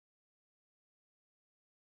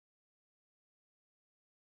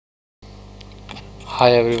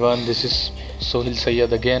Hi everyone, this is Sohil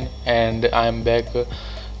Sayyad again, and I am back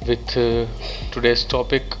with today's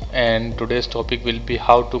topic. And today's topic will be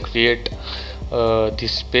how to create the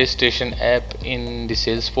space station app in the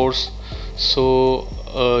Salesforce. So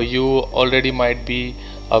you already might be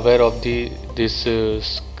aware of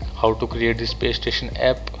how to create the space station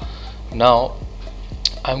app. Now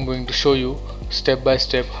I'm going to show you step by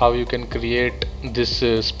step how you can create this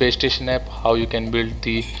space station app, how you can build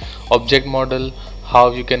the object model, how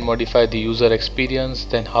you can modify the user experience,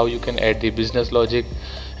 then how you can add the business logic,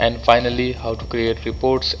 and finally how to create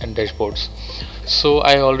reports and dashboards. So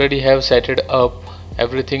I already have set it up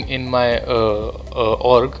everything in my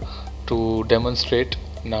org to demonstrate.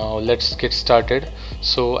 Now let's get started.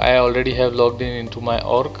 So I already have logged in into my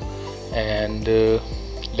org, and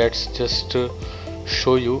let's just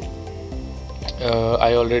show you.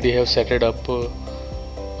 I already have set it up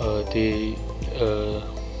the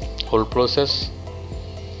whole process.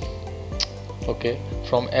 Okay,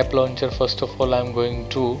 from app launcher, first of all I'm going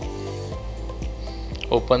to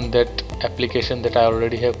open that application that I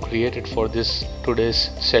already have created for this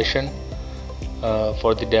today's session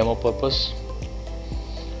for the demo purpose.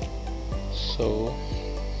 So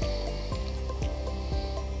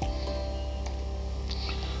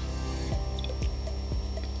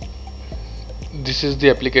this is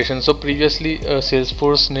the application. So previously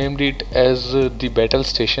Salesforce named it as the battle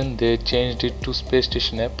station. They changed it to space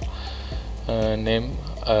station app name.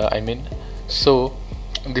 So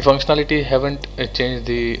the functionality haven't changed.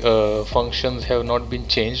 The functions have not been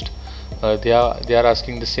changed. They are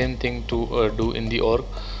asking the same thing to do in the org.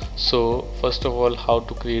 So first of all, how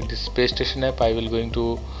to create this space station app, I will going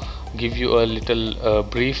to give you a little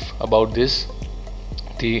brief about this,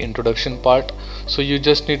 the introduction part. So you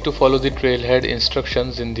just need to follow the trailhead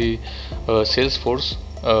instructions in the Salesforce.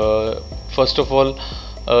 First of all,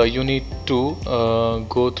 you need to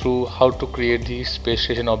go through how to create the space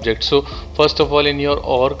station object. So first of all, in your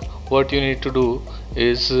org, what you need to do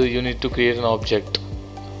is you need to create an object.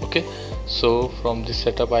 Okay, so from this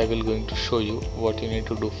setup I will going to show you what you need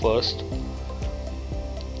to do first.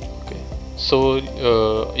 So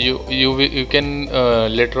you can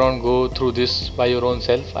later on go through this by your own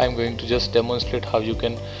self. I'm going to just demonstrate how you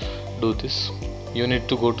can do this. You need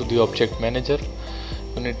to go to the object manager.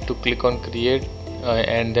 You need to click on create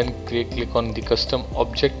and then click on the custom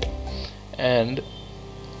object and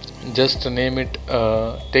just name it.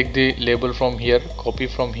 Take the label from here, copy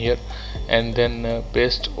from here, and then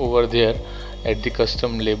paste over there at the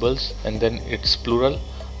custom labels, and then it's plural,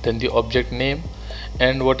 then the object name,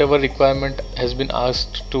 and whatever requirement has been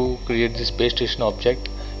asked to create the space station object,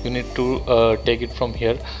 you need to take it from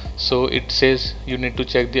here. So it says you need to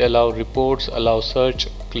check the allow reports, allow search,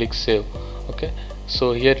 click save. Okay,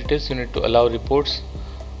 so here it is. You need to allow reports,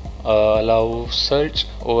 allow search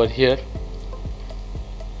over here.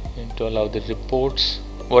 You need to allow the reports,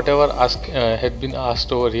 whatever had been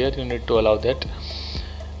asked over here, you need to allow that,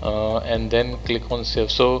 and then click on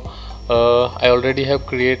save. So I already have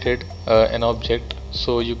created an object,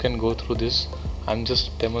 so you can go through this. I'm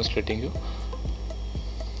just demonstrating you.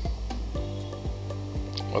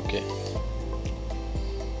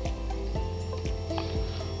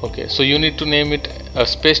 Okay, so you need to name it a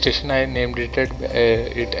space station. I named it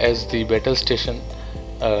as the battle station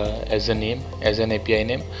as a name, as an API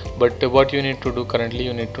name, but what you need to do currently,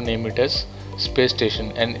 you need to name it as space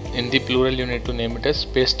station, and in the plural you need to name it as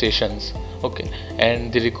space stations. Okay,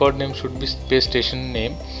 and the record name should be space station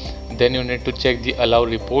name. Then you need to check the allow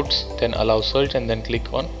reports, then allow search, and then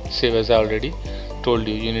click on save. As I already told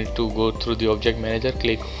you, you need to go through the object manager,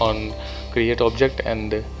 click on create object,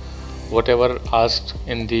 and whatever asked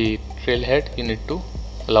in the trailhead, you need to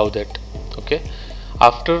allow that. Okay,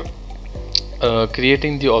 after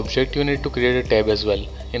creating the object, you need to create a tab as well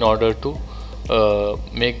in order to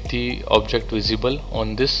make the object visible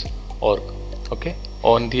on this org. Okay,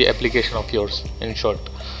 on the application of yours, in short.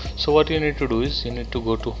 So what you need to do is you need to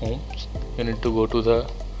go to home, you need to go to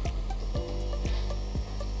the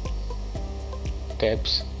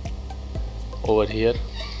tabs over here,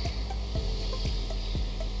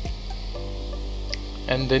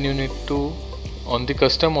 and then you need to, on the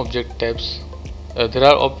custom object tabs, there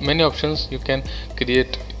are many options. You can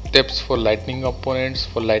create tabs for lightning components,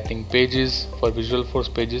 for lightning pages, for visual force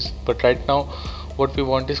pages, but right now what we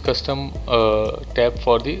want is custom tab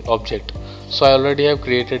for the object. So I already have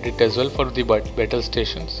created it as well for the battle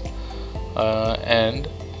stations, and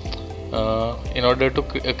in order to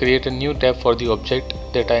create a new tab for the object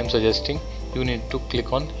that I am suggesting, you need to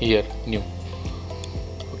click on here, new.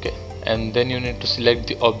 Okay, and then you need to select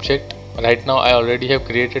the object. Right now I already have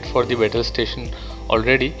created for the battle station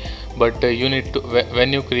already, but you need to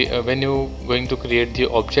when you going to create the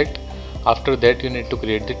object, after that you need to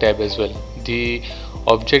create the tab as well. The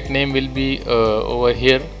object name will be over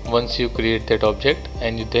here once you create that object,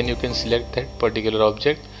 and then you can select that particular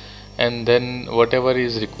object, and then whatever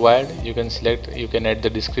is required you can select. You can add the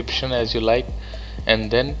description as you like, and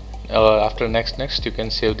then after next you can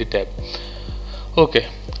save the tab. Okay,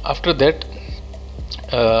 after that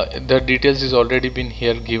the details is already been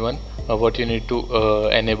here given, what you need to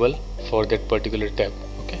enable for that particular tab.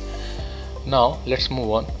 Okay, now let's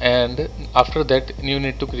move on, and after that you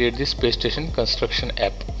need to create this space station construction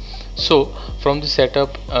app. So from the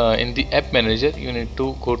setup in the app manager, you need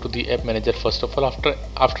to go to the app manager first of all.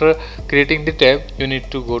 After creating the tab, you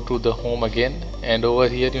need to go to the home again, and over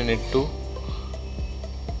here you need to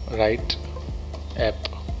write app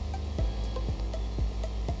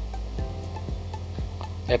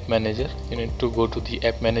manager. You need to go to the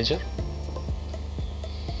app manager,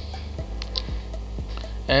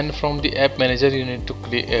 and from the app manager you need to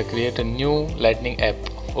create a new lightning app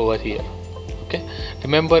over here. Okay,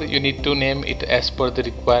 remember you need to name it as per the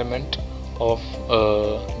requirement of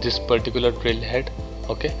this particular trailhead.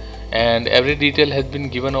 Okay, and every detail has been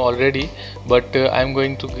given already, but I'm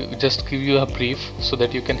going to just give you a brief so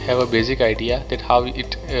that you can have a basic idea that how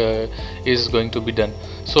it is going to be done.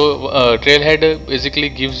 So trailhead basically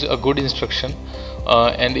gives a good instruction,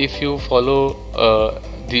 and if you follow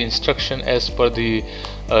the instruction as per the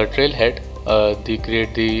trailhead,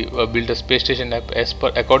 build a space station app as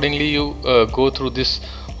per accordingly, you go through this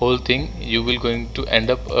whole thing, you will going to end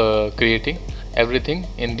up creating everything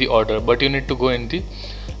in the order, but you need to go in the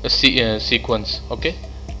sequence. Okay,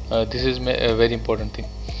 this is a very important thing.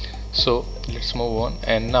 So let's move on,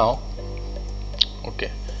 and now okay,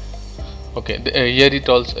 here it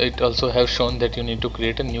also have shown that you need to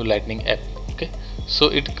create a new lightning app. Okay, so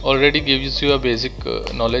it already gives you a basic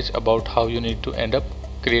knowledge about how you need to end up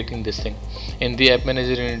creating this thing. In the app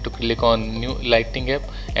manager, you need to click on new lightning app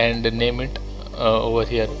and name it over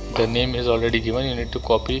here. The name is already given, you need to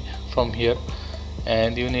copy from here,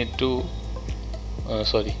 and you need to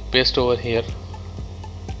paste over here,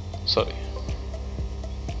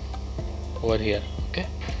 over here. Okay,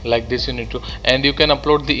 like this you need to, and you can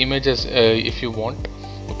upload the images if you want.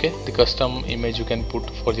 Okay, the custom image you can put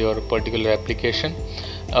for your particular application.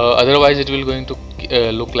 Otherwise it will going to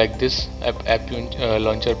look like this, app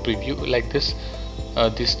launcher preview, like this.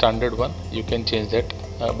 The standard one, you can change that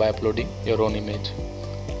by uploading your own image,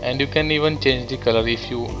 and you can even change the color. If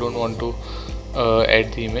you don't want to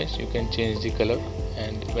add the image, you can change the color,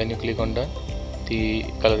 and when you click on done, the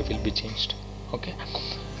color will be changed. Okay,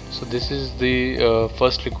 so this is the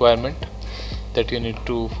first requirement that you need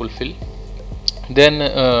to fulfill. Then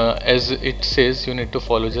as it says, you need to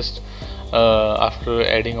follow just after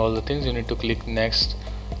adding all the things, you need to click next.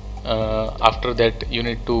 After that you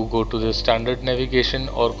need to go to the standard navigation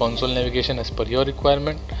or console navigation as per your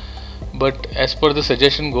requirement, but as per the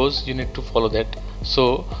suggestion goes, you need to follow that.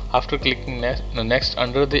 So after clicking next,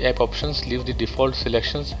 under the app options, leave the default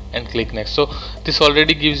selections and click next. So this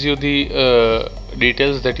already gives you the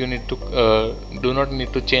details that you need to do not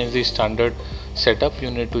need to change the standard setup.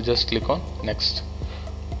 You need to just click on next.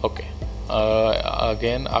 Okay,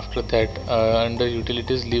 again after that under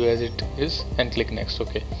utilities, leave as it is and click next.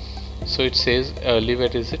 Okay, so it says leave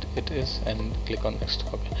it is it is, and click on next.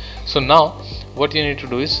 Okay, so now what you need to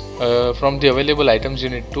do is from the available items, you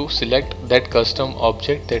need to select that custom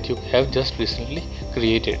object that you have just recently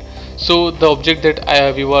created. So the object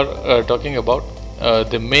that we were talking about,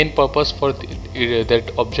 the main purpose for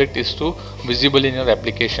that object is to visible in your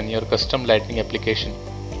application, your custom lightning application.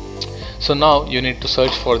 So now you need to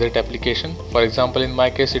search for that application. For example, in my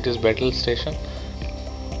case it is battle station.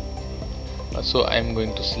 So I'm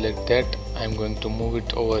going to select that, I'm going to move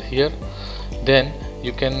it over here. Then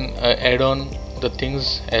you can add on the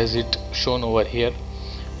things as it shown over here.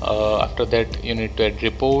 After that you need to add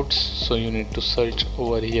reports, so you need to search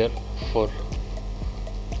over here for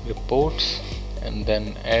reports and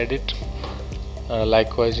then add it.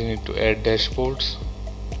 Likewise you need to add dashboards,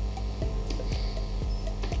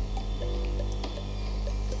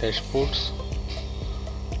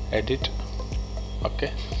 edit.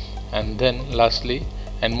 Okay, and then lastly,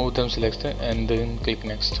 and move them selected, and then click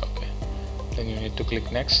next. Okay, then you need to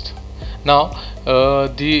click next. Now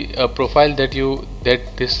the profile that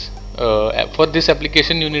for this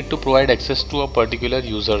application, you need to provide access to a particular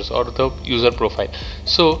users or the user profile.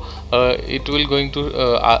 So it will going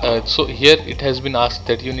to so here it has been asked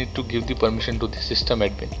that you need to give the permission to the system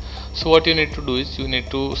admin. So what you need to do is you need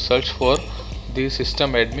to search for the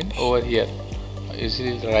system admin over here.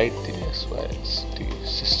 easily write this as the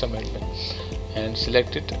system admin and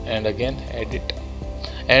select it, and again edit.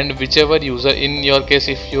 And whichever user, in your case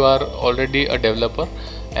if you are already a developer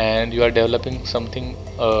and you are developing something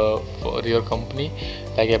for your company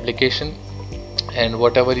like application, and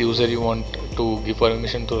whatever user you want to give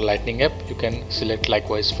permission to Lightning app, you can select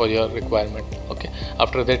likewise for your requirement. Okay,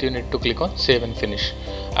 after that you need to click on save and finish.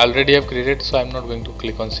 I already have created, so I'm not going to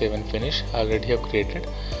click on save and finish. I already have created,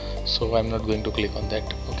 so I'm not going to click on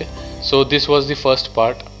that. Okay, so this was the first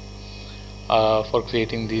part for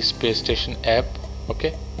creating the space station app,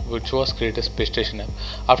 okay, which was create a space station app.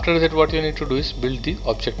 After that what you need to do is build the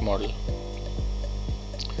object model.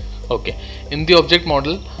 Okay, in the object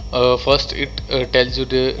model, first it tells you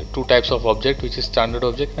the two types of object, which is standard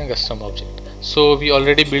object and custom object. So we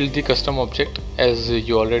already built the custom object, as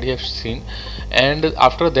you already have seen, and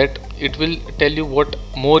after that it will tell you what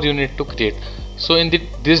more you need to create. So in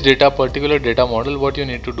this particular data model, what you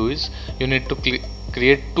need to do is you need to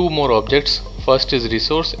create two more objects. First is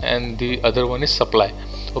resource and the other one is supply.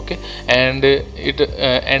 Okay, and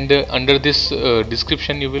under this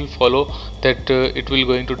description you will follow that it will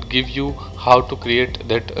going to give you how to create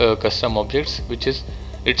that custom objects which is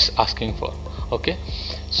it's asking for. Okay,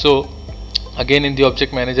 so again in the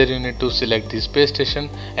object manager you need to select the space station,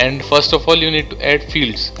 and first of all you need to add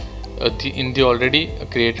fields in the already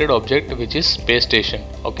created object, which is space station.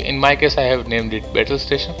 Okay, in my case I have named it battle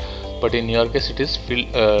station, but in your case it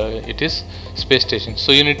is space station.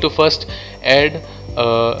 So you need to first add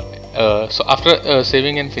so after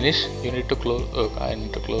saving and finish, you need to close. I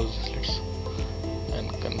need to close this, and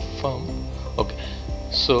confirm. Okay,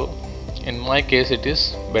 so in my case it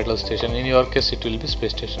is battle station, in your case it will be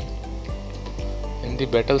space station. In the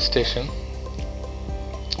battle station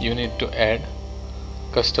you need to add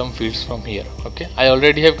custom fields from here. Okay, I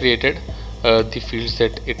already have created the fields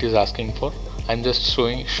that it is asking for. I'm just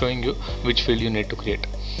showing you which field you need to create.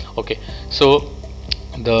 Okay, so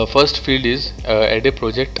the first field is add a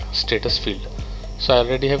project status field. So I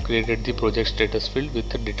already have created the project status field with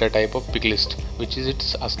the data type of pick list, which is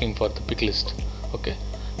it's asking for the pick list. Okay,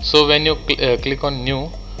 so when you click on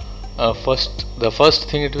new, the first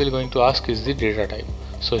thing it will going to ask is the data type.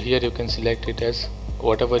 So here you can select it as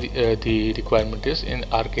whatever the requirement is. In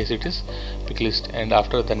our case it is pick list, and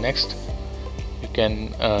after the next you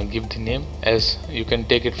can give the name, as you can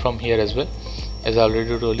take it from here as well. As I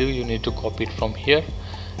already told you, you need to copy it from here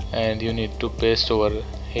and you need to paste over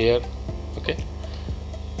here. Okay,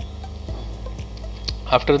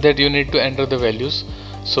 after that you need to enter the values.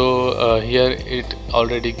 So here it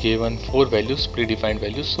already given 4 values, predefined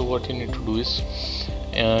values. So what you need to do is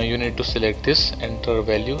you need to select this, enter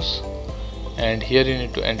values, and here you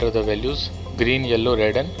need to enter the values green, yellow,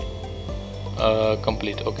 red, and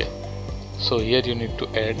complete. Okay, so here you need to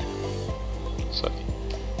add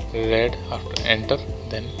red after enter,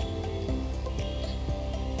 then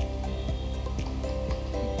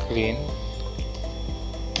green,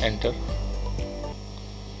 enter.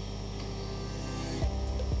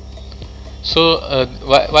 So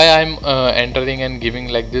why I'm entering and giving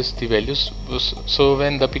like this the values, so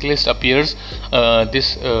when the pick list appears,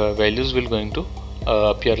 this values will going to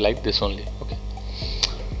appear like this only. Okay,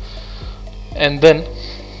 and then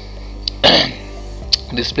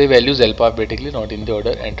display values alphabetically, not in the order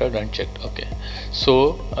entered, unchecked. Okay,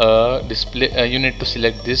 so display you need to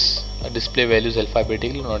select this display values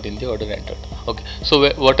alphabetically, not in the order entered. Okay,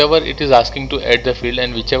 so whatever it is asking to add the field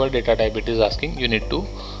and whichever data type it is asking, you need to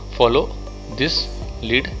follow this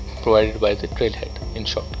lead provided by the trailhead, in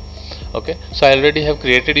short. Okay, so I already have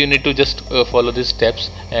created, you need to just follow these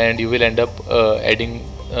steps and you will end up adding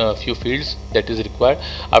few fields that is required.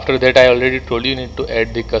 After that I already told you need to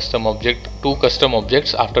add the custom object, 2 custom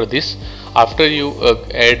objects. After this, after you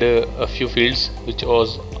add a few fields which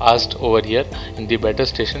was asked over here in the battle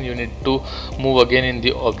station, you need to move again in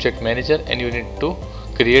the object manager and you need to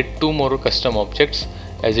create 2 more custom objects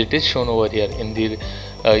as it is shown over here. In the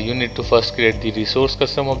you need to first create the resource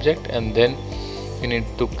custom object, and then you need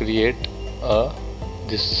to create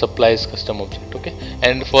this supplies custom object. Okay,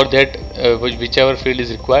 and for that whichever field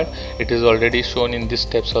is required, it is already shown in this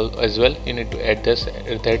steps as well. You need to add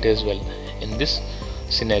that as well in this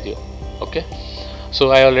scenario. Okay,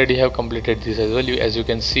 so I already have completed this as well, as you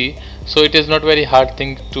can see. So it is not very hard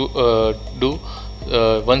thing to do.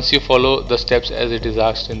 Once you follow the steps as it is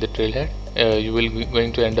asked in the trailhead, you will be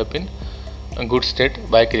going to end up in a good state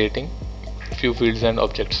by creating few fields and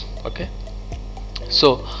objects. Okay,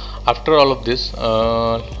 so after all of this,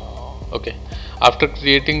 okay, after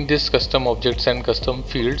creating this custom objects and custom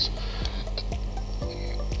fields,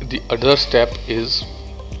 the other step is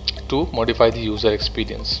to modify the user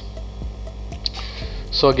experience.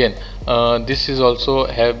 So again, this is also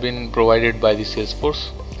have been provided by the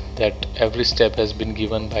Salesforce, that every step has been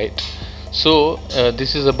given by it. So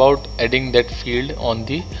this is about adding that field on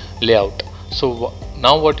the layout. So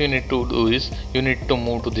now what you need to do is you need to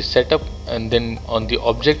move to the setup, and then on the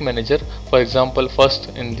object manager, for example, first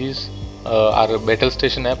in this our battle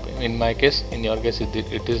station app, in my case, in your case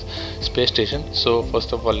it is space station. So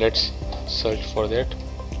first of all, let's search for that.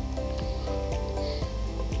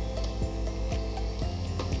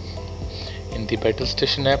 In the battle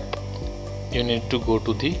station app, you need to go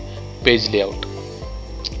to the page layout.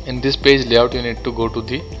 In this page layout, you need to go to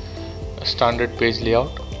the standard page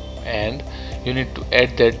layout, and you need to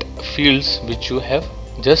add that fields which you have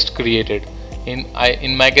just created.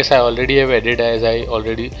 In my case, I already have added, as I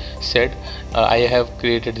already said. I have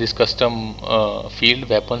created this custom field,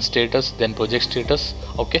 weapon status, then project status.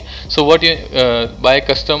 Okay, so what you by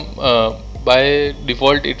custom by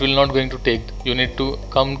default it will not going to take. You need to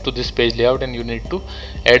come to this page layout and you need to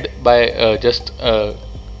add by just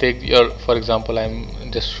take your, for example,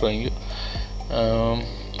 I'm just showing you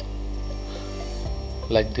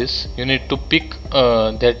like this. You need to pick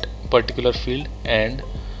that particular field and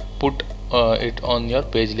put it on your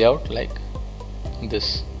page layout like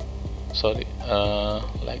this. Sorry,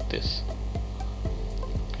 like this.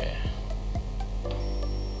 Okay,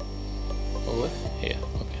 over here.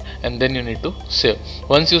 Okay, and then you need to save.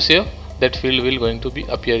 Once you save, that field will going to be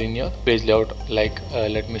appear in your page layout. Like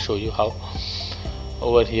let me show you how.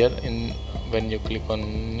 Over here, in when you click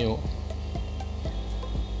on new,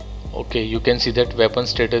 okay, you can see that weapon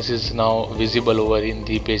status is now visible over in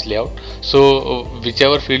the page layout. So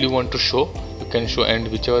whichever field you want to show, you can show, and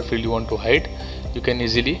whichever field you want to hide, you can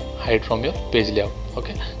easily hide from your page layout.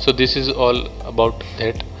 Okay, so this is all about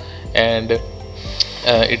that, and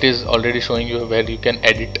it is already showing you where you can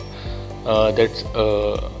edit that's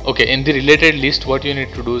okay. In the related list, what you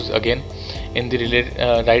need to do is, again, in the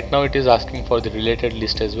related right now it is asking for the related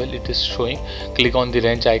list as well. It is showing, click on the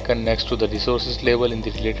wrench icon next to the resources label in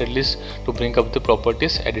the related list to bring up the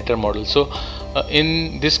properties editor model. So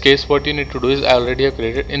in this case, what you need to do is, I already have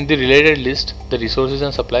created in the related list, the resources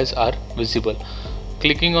and supplies are visible.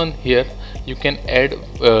 Clicking on here, you can add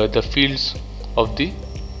the fields of the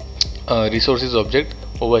resources object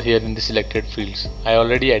over here in the selected fields. I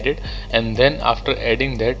already added, and then after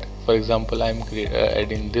adding that, for example, I'm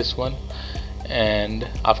adding this one, and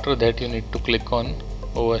after that you need to click on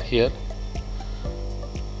over here.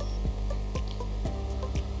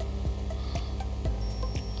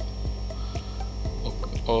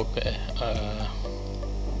 Okay,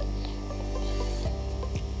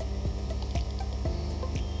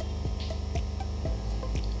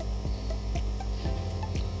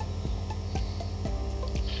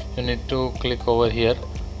 you need to click over here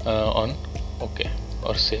on OK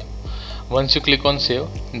or save. Once you click on save,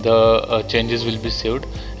 the changes will be saved,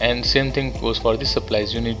 and same thing goes for the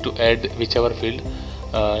supplies. You need to add whichever field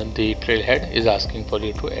the trailhead is asking for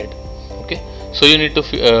you to add. Okay, so you need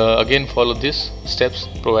to again follow these steps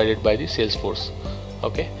provided by the Salesforce.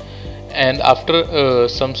 Okay, and after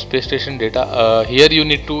some space station data, here you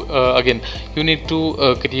need to again you need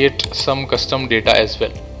to create some custom data as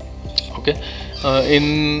well. Okay,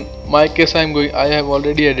 in my case, I have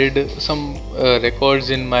already added some records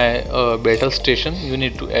in my battle station. You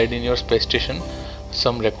need to add in your space station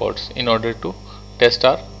some records in order to test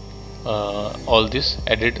our all these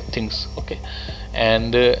added things. Okay,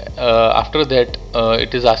 and after that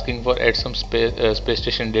it is asking for add some space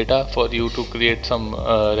station data for you to create some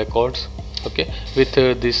records. Okay, with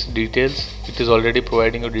these details, it is already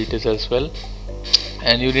providing you details as well,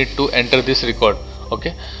 and you need to enter this record.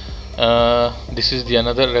 Okay, this is the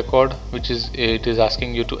another record which is it is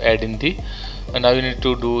asking you to add in the, and now you need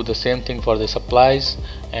to do the same thing for the supplies,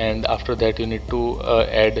 and after that you need to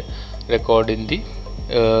add record in the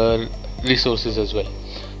resources as well.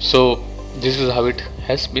 So this is how it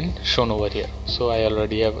has been shown over here. So I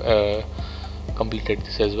already have completed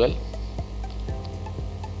this as well.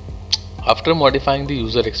 After modifying the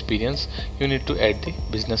user experience, you need to add the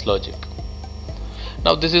business logic.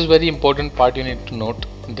 Now this is very important part. You need to note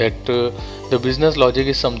that the business logic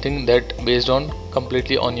is something that based on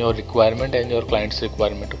completely on your requirement and your client's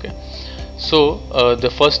requirement. Okay, so the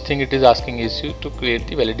first thing it is asking is you to create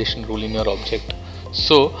the validation rule in your object.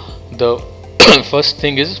 So the first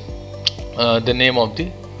thing is the name of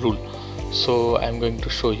the rule. So I'm going to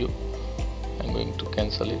show you. I'm going to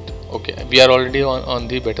cancel it. Okay, we are already on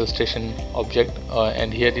the battle station object,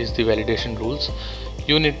 and here is the validation rules.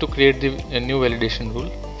 You need to create a new validation rule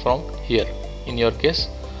from here, in your case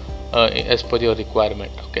as per your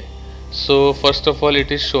requirement. Okay, So first of all,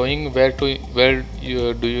 it is showing where do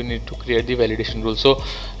you need to create the validation rule. So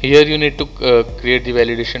here you need to create the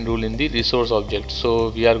validation rule in the resource object. So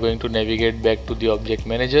we are going to navigate back to the object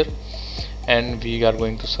manager, and we are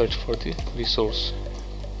going to search for the resource.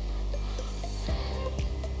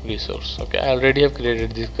 Okay, I already have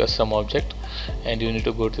created this custom object, and you need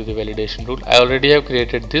to go to the validation rule. I already have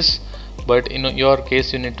created this, but in your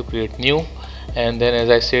case you need to create new, and then as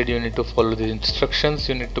I said, you need to follow the instructions.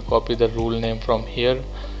 You need to copy the rule name from here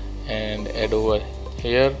and add over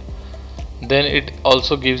here. Then it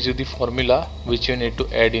also gives you the formula which you need to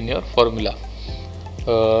add in your formula.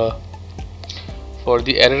 For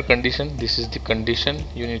the error condition, this is the condition.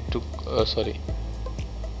 You need to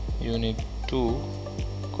you need to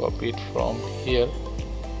copy it from here,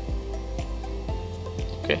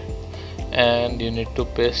 okay, and you need to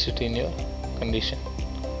paste it in your condition,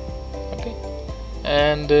 okay.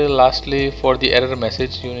 And lastly, for the error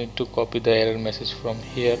message, you need to copy the error message from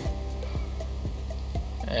here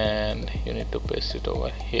and you need to paste it over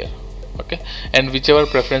here, okay. And whichever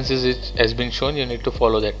preferences it has been shown, you need to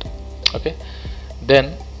follow that, okay.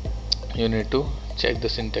 Then you need to check the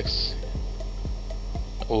syntax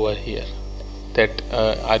over here, that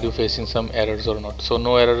are you facing some errors or not. So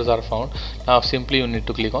no errors are found. Now simply you need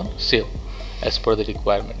to click on save as per the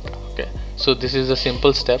requirement, okay. So this is a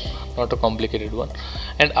simple step, not a complicated one.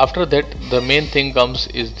 And after that, the main thing comes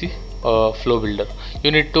is the flow builder.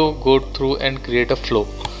 You need to go through and create a flow.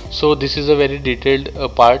 So this is a very detailed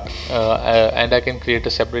part, and I can create a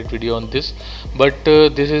separate video on this, but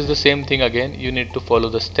this is the same thing again. You need to follow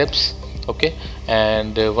the steps, okay.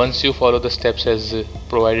 And once you follow the steps as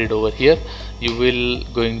provided over here, you will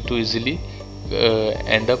going to easily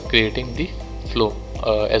end up creating the flow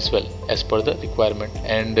as well as per the requirement.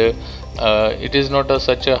 And it is not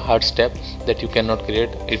such a hard step that you cannot create.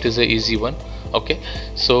 It is a easy one, okay.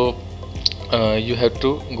 So you have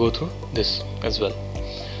to go through this as well.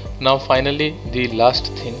 Now finally, the last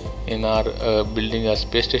thing in our building a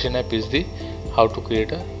space station app is the how to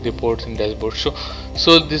create a reports and dashboard.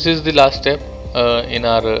 So this is the last step in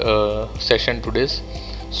our session today's.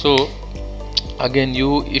 So again,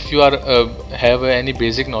 if you are have any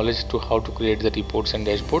basic knowledge to how to create the reports and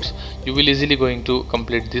dashboards, you will easily going to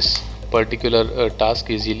complete this particular task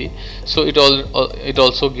easily. So it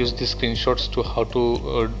also gives the screenshots to how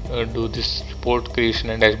to do this report creation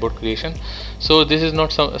and dashboard creation. So this is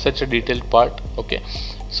not such a detailed part, okay.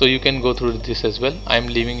 So you can go through this as well. I am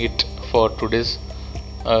leaving it for today's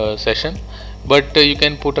session, but you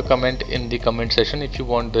can put a comment in the comment section if you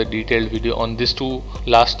want the detailed video on these two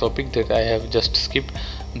last topic that I have just skipped,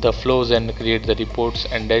 the flows and create the reports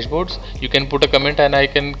and dashboards. You can put a comment and I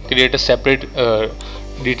can create a separate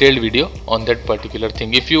detailed video on that particular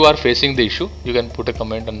thing. If you are facing the issue, you can put a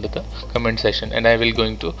comment under the comment section, and I will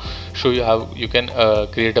going to show you how you can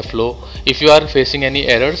create a flow. If you are facing any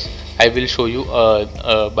errors, I will show you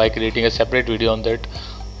by creating a separate video on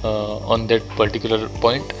that particular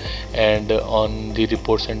point, and on the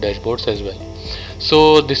reports and dashboards as well.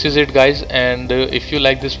 So this is it, guys. And if you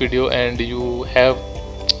like this video and you have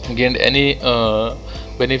gained any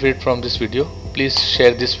benefit from this video, please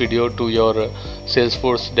share this video to your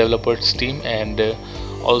Salesforce developers team, and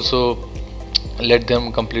also let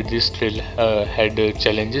them complete these trailhead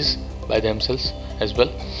challenges by themselves as well.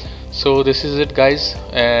 So this is it, guys,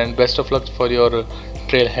 and best of luck for your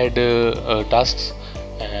trailhead tasks.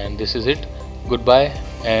 And this is it. Goodbye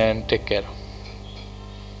and take care.